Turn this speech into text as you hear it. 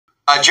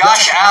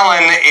Josh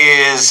Allen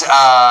is,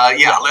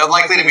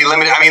 likely to be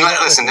limited. I mean,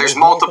 listen, there's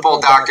multiple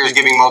doctors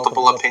giving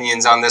multiple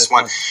opinions on this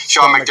one.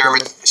 Sean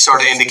McDermott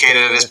sort of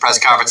indicated at his press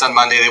conference on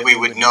Monday that we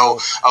would know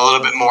a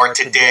little bit more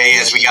today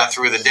as we got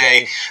through the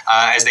day,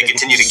 as they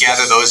continue to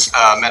gather those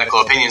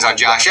medical opinions on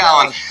Josh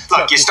Allen.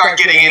 Look, you start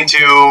getting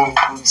into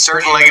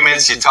certain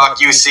ligaments, you talk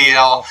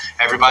UCL,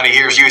 everybody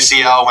hears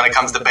UCL when it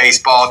comes to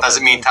baseball. It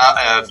doesn't mean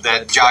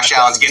that Josh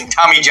Allen's getting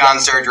Tommy John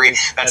surgery.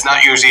 That's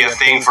not usually a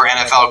thing for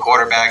NFL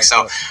quarterbacks,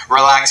 so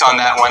relax on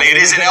that one. It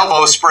is an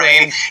elbow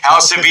sprain. How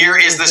severe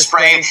is the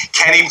sprain?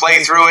 Can he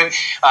play through it?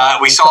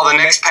 We saw the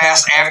next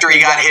pass after he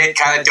got hit,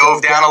 kind of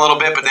dove down a little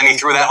bit, but then he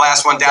threw that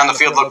last one down the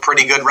field, looked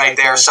pretty good right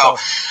there. So,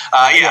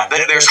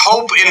 there's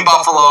hope in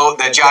Buffalo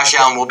that Josh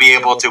Allen will be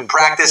able to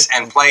practice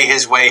and play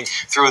his way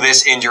through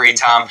this injury,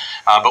 Tom,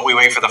 but we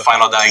wait for the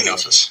final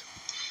diagnosis.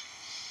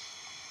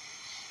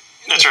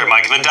 That's right,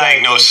 Mike. The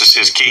diagnosis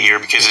is key here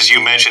because, as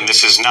you mentioned,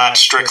 this is not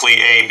strictly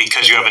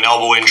because you have an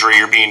elbow injury,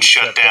 you're being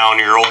shut down,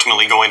 you're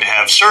ultimately going to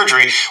have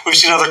surgery. We've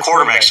seen other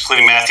quarterbacks,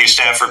 including Matthew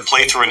Stafford,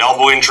 play through an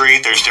elbow injury.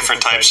 There's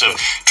different types of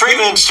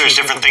treatments. There's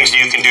different things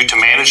that you can do to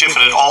manage it,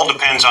 but it all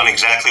depends on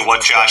exactly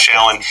what Josh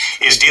Allen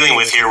is dealing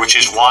with here, which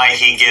is why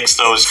he gets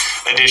those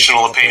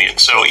additional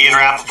opinions. So Ian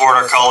Rappaport,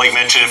 our colleague,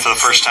 mentioned it for the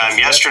first time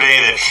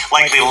yesterday, that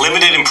likely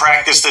limited in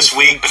practice this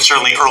week, but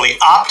certainly early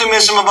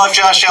optimism about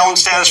Josh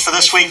Allen's status for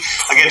this week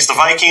against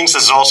the Vikings.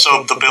 This is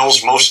also the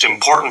Bills' most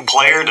important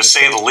player, to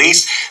say the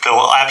least. They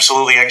will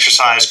absolutely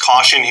exercise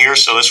caution here,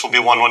 so this will be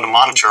one to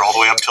monitor all the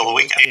way up till the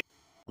weekend.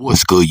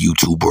 What's good,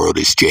 YouTube world?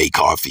 It's Jay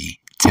Coffee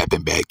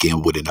tapping back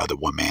in with another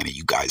one, man. And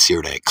you guys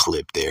hear that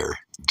clip there?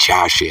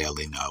 Josh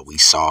Allen, we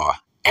saw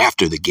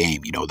after the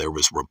game, there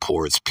was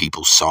reports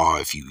people saw,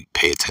 if you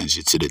pay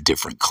attention to the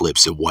different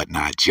clips and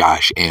whatnot,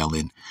 Josh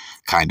Allen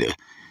kind of,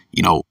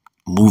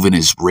 moving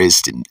his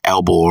wrist and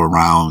elbow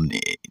around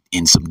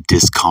in some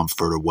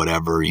discomfort or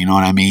whatever, you know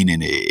what I mean?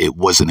 And it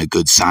wasn't a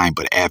good sign.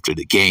 But after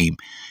the game,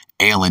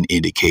 Allen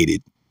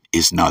indicated,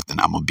 it's nothing,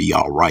 I'm going to be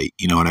all right.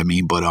 You know what I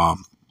mean? But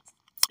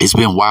it's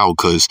been wild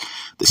because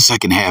the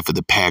second half of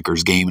the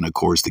Packers game and, of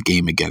course, the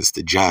game against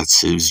the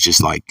Jets, it was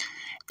just like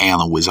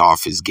Allen was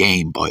off his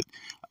game. But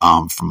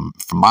from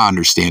my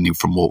understanding,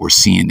 from what we're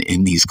seeing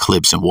in these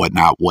clips and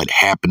whatnot, what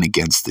happened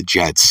against the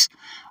Jets,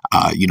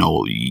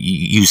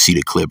 you see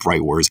the clip,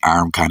 right, where his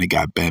arm kind of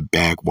got bent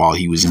back while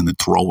he was in the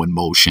throwing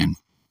motion.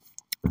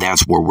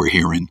 That's where we're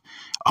hearing,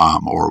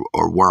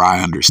 or where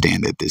I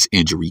understand that this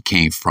injury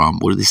came from.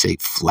 What do they say?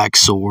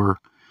 Flexor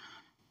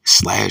 /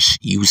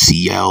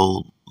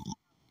 UCL.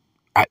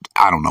 I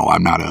don't know.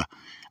 I'm not a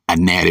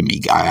anatomy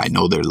guy. I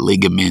know they're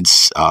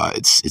ligaments.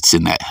 It's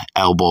in that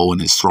elbow and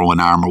his throwing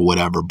arm or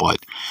whatever, but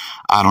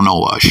I don't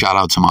know. Shout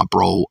out to my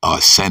bro,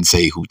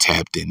 Sensei, who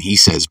tapped in. He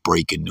says,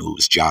 breaking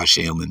news, Josh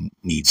Allen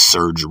needs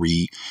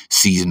surgery,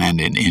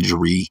 season-ending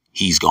injury.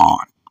 He's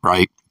gone,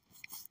 right?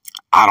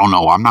 I don't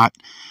know. I'm not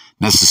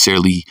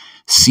necessarily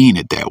seeing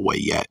it that way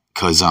yet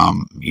because,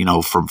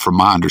 from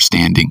my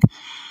understanding,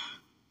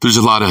 there's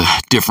a lot of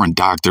different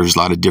doctors, a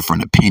lot of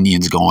different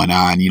opinions going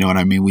on. You know what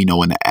I mean? We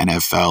know in the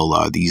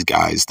NFL, these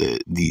guys,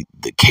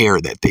 the care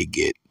that they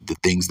get, the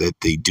things that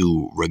they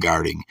do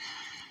regarding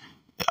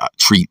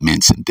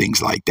treatments and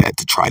things like that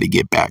to try to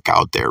get back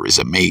out there is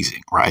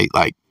amazing, right?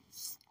 Like,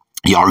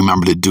 y'all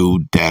remember the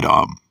dude that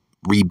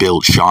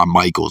rebuilt Shawn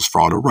Michaels,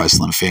 for all the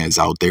wrestling fans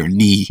out there,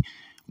 and he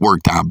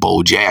worked on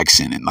Bo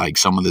Jackson and like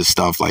some of this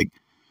stuff. Like,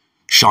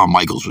 Shawn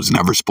Michaels was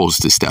never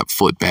supposed to step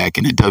foot back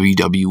in a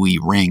WWE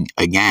ring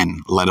again,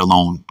 let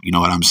alone, you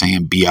know what I'm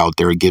saying, be out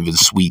there giving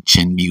sweet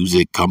chin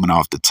music, coming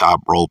off the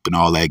top rope and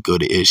all that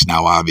good ish.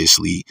 Now,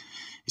 obviously,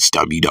 it's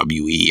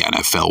WWE,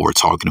 NFL. We're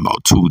talking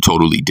about two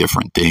totally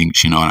different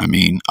things. You know what I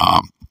mean?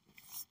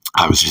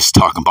 I was just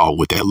talking about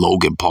with that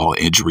Logan Paul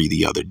injury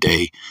the other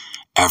day.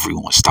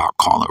 Everyone stopped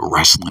calling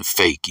wrestling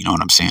fake. You know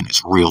what I'm saying?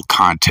 It's real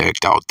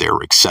contact out there,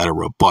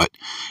 etc. But,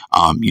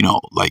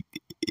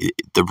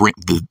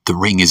 the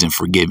ring isn't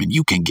forgiving.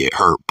 You can get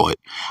hurt, but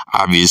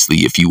obviously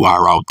if you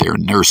are out there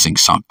nursing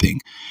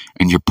something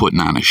and you're putting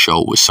on a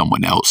show with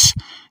someone else,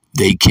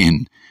 they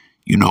can,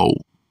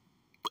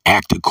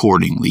 act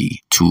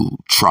accordingly to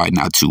try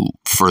not to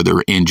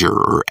further injure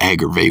or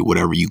aggravate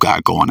whatever you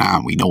got going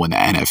on. We know in the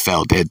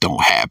NFL that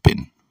don't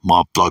happen.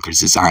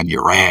 Motherfuckers is on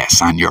your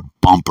ass, on your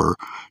bumper,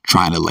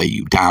 trying to lay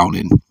you down.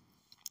 And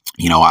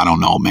I don't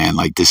know, man.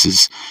 Like, this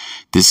is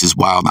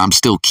wild. I'm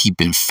still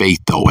keeping faith,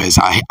 though, as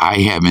I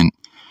haven't,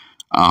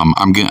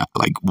 I'm gonna,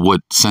 like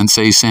what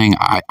Sensei's saying,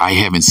 I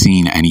haven't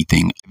seen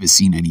anything. I haven't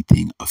seen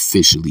anything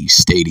officially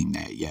stating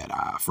that yet.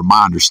 From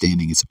my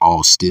understanding, it's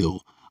all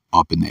still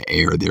up in the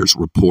air. There's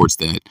reports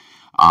that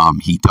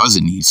he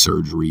doesn't need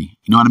surgery.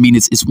 You know what I mean?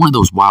 It's one of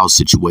those wild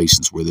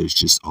situations where there's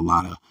just a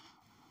lot of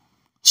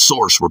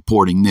source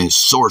reporting this,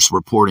 source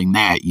reporting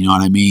that. You know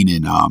what I mean?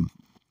 And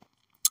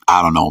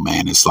I don't know,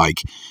 man. It's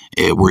like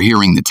we're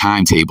hearing the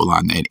timetable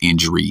on that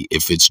injury.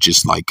 If it's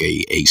just like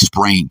a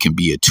sprain, can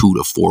be a 2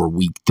 to 4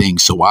 week thing.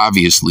 So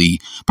obviously,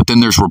 but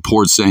then there's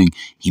reports saying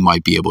he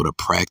might be able to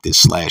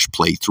practice /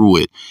 play through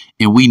it.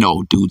 And we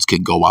know dudes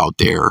can go out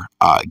there,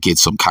 get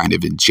some kind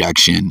of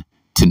injection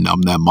to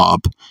numb them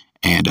up.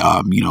 And,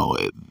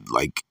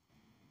 like,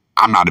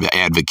 I'm not an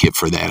advocate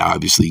for that,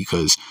 obviously,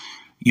 because,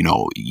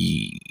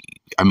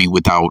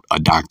 without a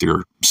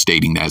doctor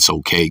stating that's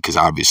okay, because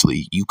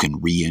obviously you can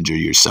re-injure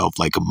yourself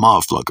like a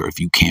motherfucker if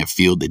you can't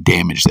feel the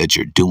damage that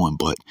you're doing.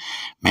 But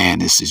man,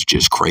 this is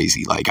just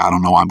crazy. Like, I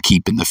don't know. I'm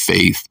keeping the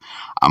faith.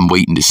 I'm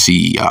waiting to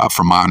see.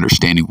 From my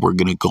understanding, we're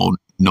going to go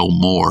know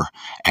more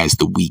as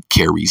the week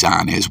carries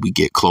on, as we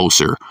get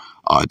closer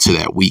to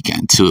that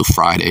weekend, to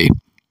Friday,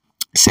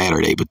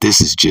 Saturday. But this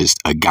is just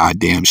a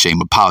goddamn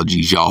shame.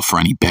 Apologies, y'all, for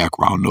any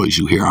background noise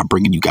you hear. I'm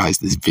bringing you guys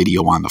this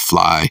video on the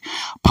fly.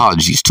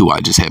 Apologies too,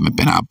 I just haven't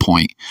been on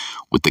point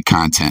with the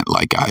content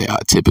like I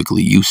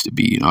typically used to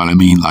be. You know what I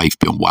mean? Life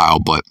been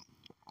wild, but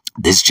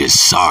this just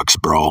sucks,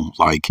 bro.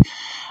 Like,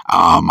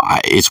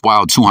 it's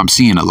wild too. I'm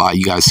seeing a lot.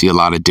 You guys see a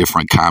lot of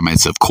different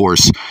comments. Of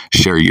course,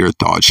 share your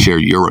thoughts, share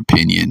your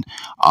opinion.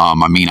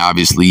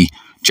 Obviously,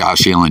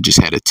 Josh Allen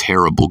just had a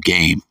terrible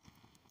game,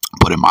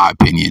 but in my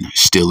opinion,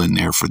 still in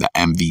there for the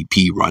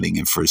MVP running.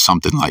 And for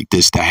something like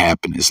this to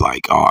happen is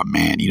like, oh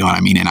man, you know what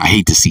I mean? And I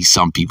hate to see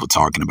some people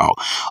talking about,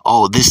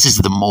 oh, this is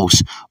the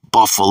most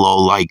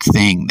Buffalo-like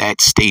thing.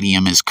 That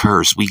stadium is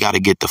cursed. We got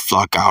to get the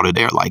fuck out of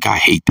there. Like, I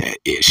hate that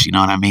ish. You know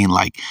what I mean?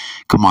 Like,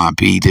 come on,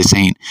 B.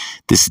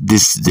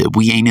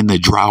 We ain't in the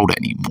drought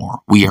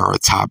anymore. We are a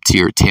top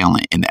tier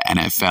talent in the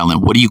NFL.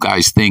 And what do you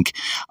guys think?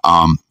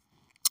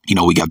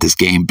 We got this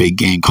big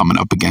game coming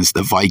up against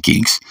the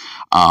Vikings.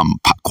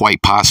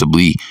 Quite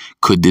possibly,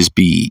 could this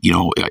be,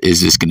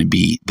 is this going to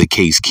be the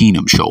Case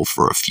Keenum show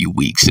for a few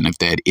weeks? And if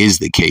that is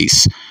the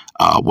case,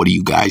 what do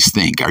you guys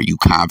think? Are you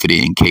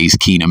confident in Case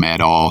Keenum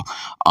at all?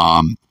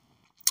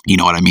 You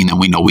know what I mean? And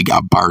we know we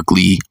got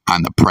Barkley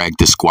on the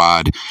practice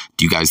squad.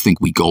 Do you guys think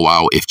we go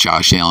out if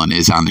Josh Allen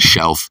is on the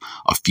shelf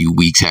a few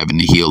weeks having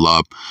to heal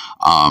up?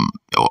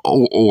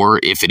 Or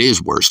if it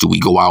is worse, do we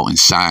go out and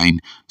sign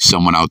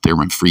someone out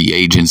there in free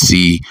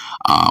agency?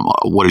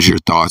 What is your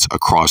thoughts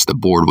across the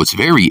board? What's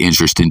very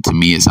interesting to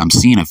me is I'm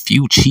seeing a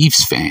few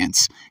Chiefs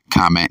fans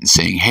comment and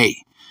saying, hey,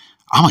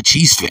 I'm a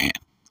Chiefs fan.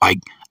 Like,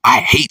 I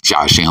hate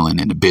Josh Allen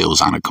and the Bills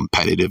on a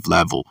competitive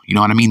level. You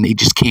know what I mean? They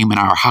just came in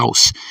our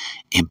house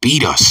and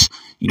beat us.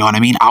 You know what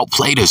I mean?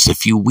 Outplayed us a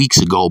few weeks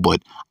ago,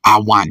 but I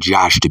want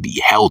Josh to be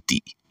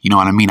healthy. You know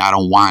what I mean? I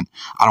don't want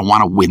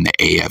to win the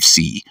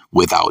AFC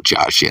without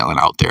Josh Allen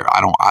out there. I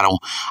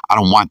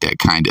don't want that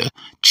kind of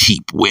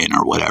cheap win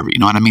or whatever. You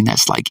know what I mean?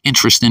 That's like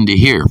interesting to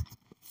hear.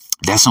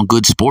 That's some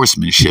good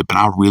sportsmanship, and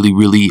I really,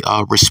 really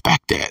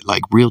respect that.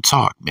 Like, real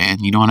talk,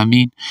 man. You know what I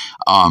mean?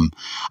 I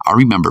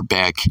remember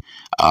back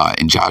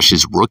in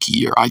Josh's rookie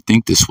year, I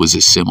think this was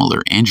a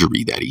similar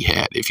injury that he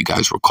had. If you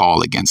guys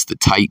recall, against the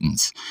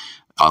Titans,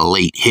 a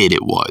late hit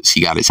it was.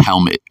 He got his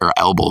helmet or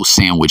elbow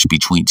sandwiched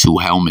between two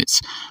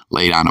helmets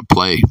late on a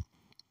play,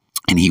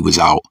 and he was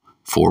out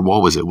for,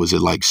 what was it? Was it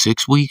like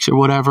 6 weeks or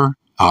whatever?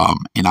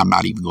 And I'm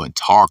not even going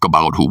to talk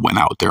about who went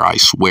out there. I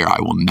swear I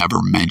will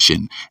never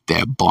mention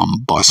that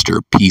bum buster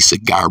piece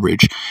of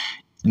garbage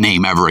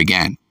name ever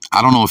again.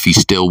 I don't know if he's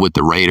still with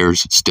the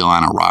Raiders, still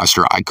on a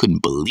roster. I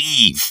couldn't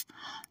believe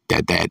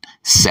that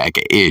sack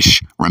of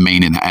ish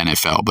remained in the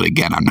NFL. But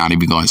again, I'm not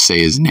even going to say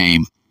his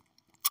name.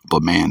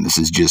 But man, this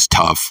is just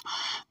tough.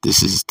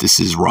 This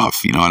is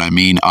rough. You know what I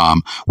mean?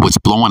 What's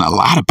blowing a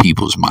lot of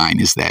people's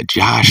mind is that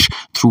Josh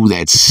threw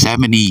that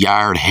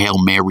 70-yard Hail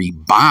Mary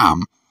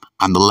bomb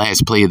on the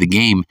last play of the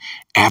game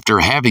after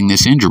having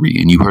this injury.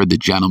 And you heard the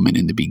gentleman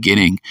in the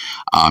beginning,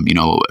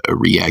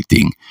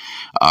 reacting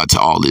to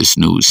all this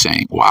news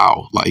saying,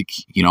 wow, like,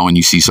 and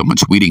you see someone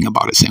tweeting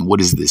about it saying,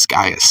 what is this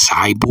guy, a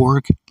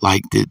cyborg?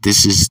 Like,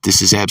 this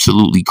is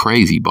absolutely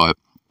crazy. But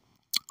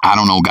I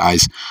don't know,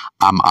 guys.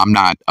 I'm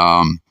not,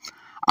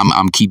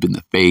 I'm keeping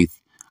the faith.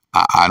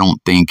 I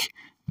don't think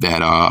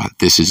that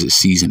this is a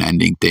season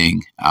ending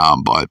thing.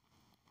 But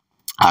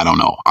I don't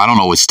know.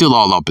 It's still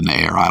all up in the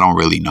air. I don't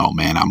really know,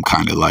 man. I'm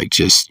kind of like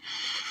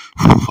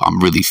I'm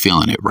really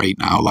feeling it right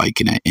now,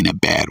 like in a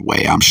bad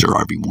way. I'm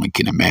sure everyone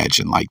can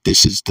imagine, like,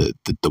 this is the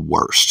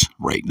worst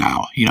right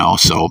now,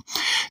 So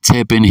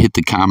tap in, hit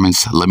the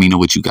comments. Let me know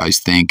what you guys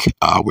think.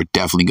 We're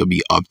definitely going to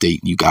be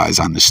updating you guys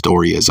on the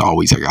story. As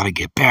always, I got to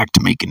get back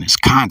to making this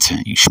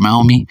content. You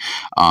smell me?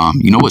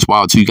 What's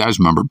wild too? You guys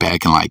remember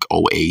back in like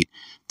 2008,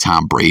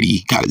 Tom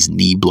Brady got his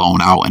knee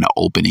blown out in an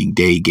opening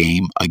day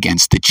game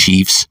against the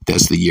Chiefs.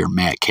 That's the year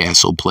Matt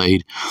Castle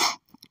played.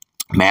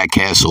 Matt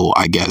Castle,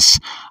 I guess,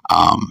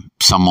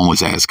 someone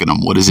was asking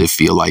him, what does it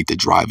feel like to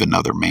drive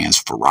another man's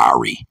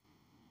Ferrari?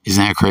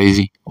 Isn't that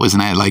crazy?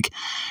 Wasn't that like,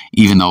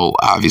 even though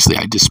obviously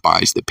I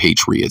despise the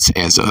Patriots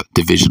as a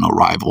divisional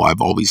rival, I've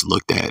always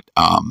looked at,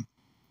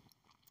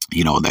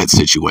 that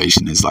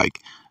situation as like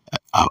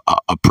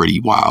a pretty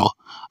wild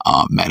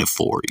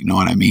metaphor. You know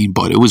what I mean?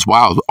 But it was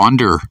wild.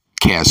 Under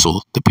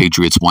Castle, the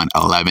Patriots went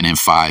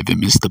 11-5 and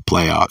missed the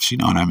playoffs. You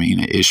know what I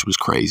mean? The ish was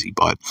crazy,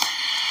 but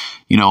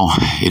you know,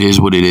 it is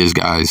what it is,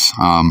 guys.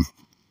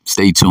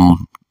 Stay tuned.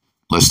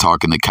 Let's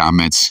talk in the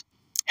comments.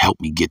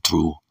 Help me get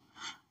through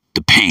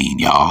the pain,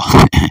 y'all.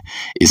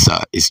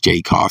 It's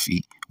Jay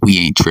Coffee. We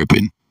ain't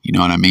tripping. You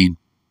know what I mean?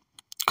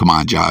 Come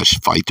on, Josh.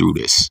 Fight through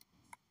this.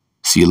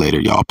 See you later,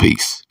 y'all.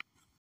 Peace.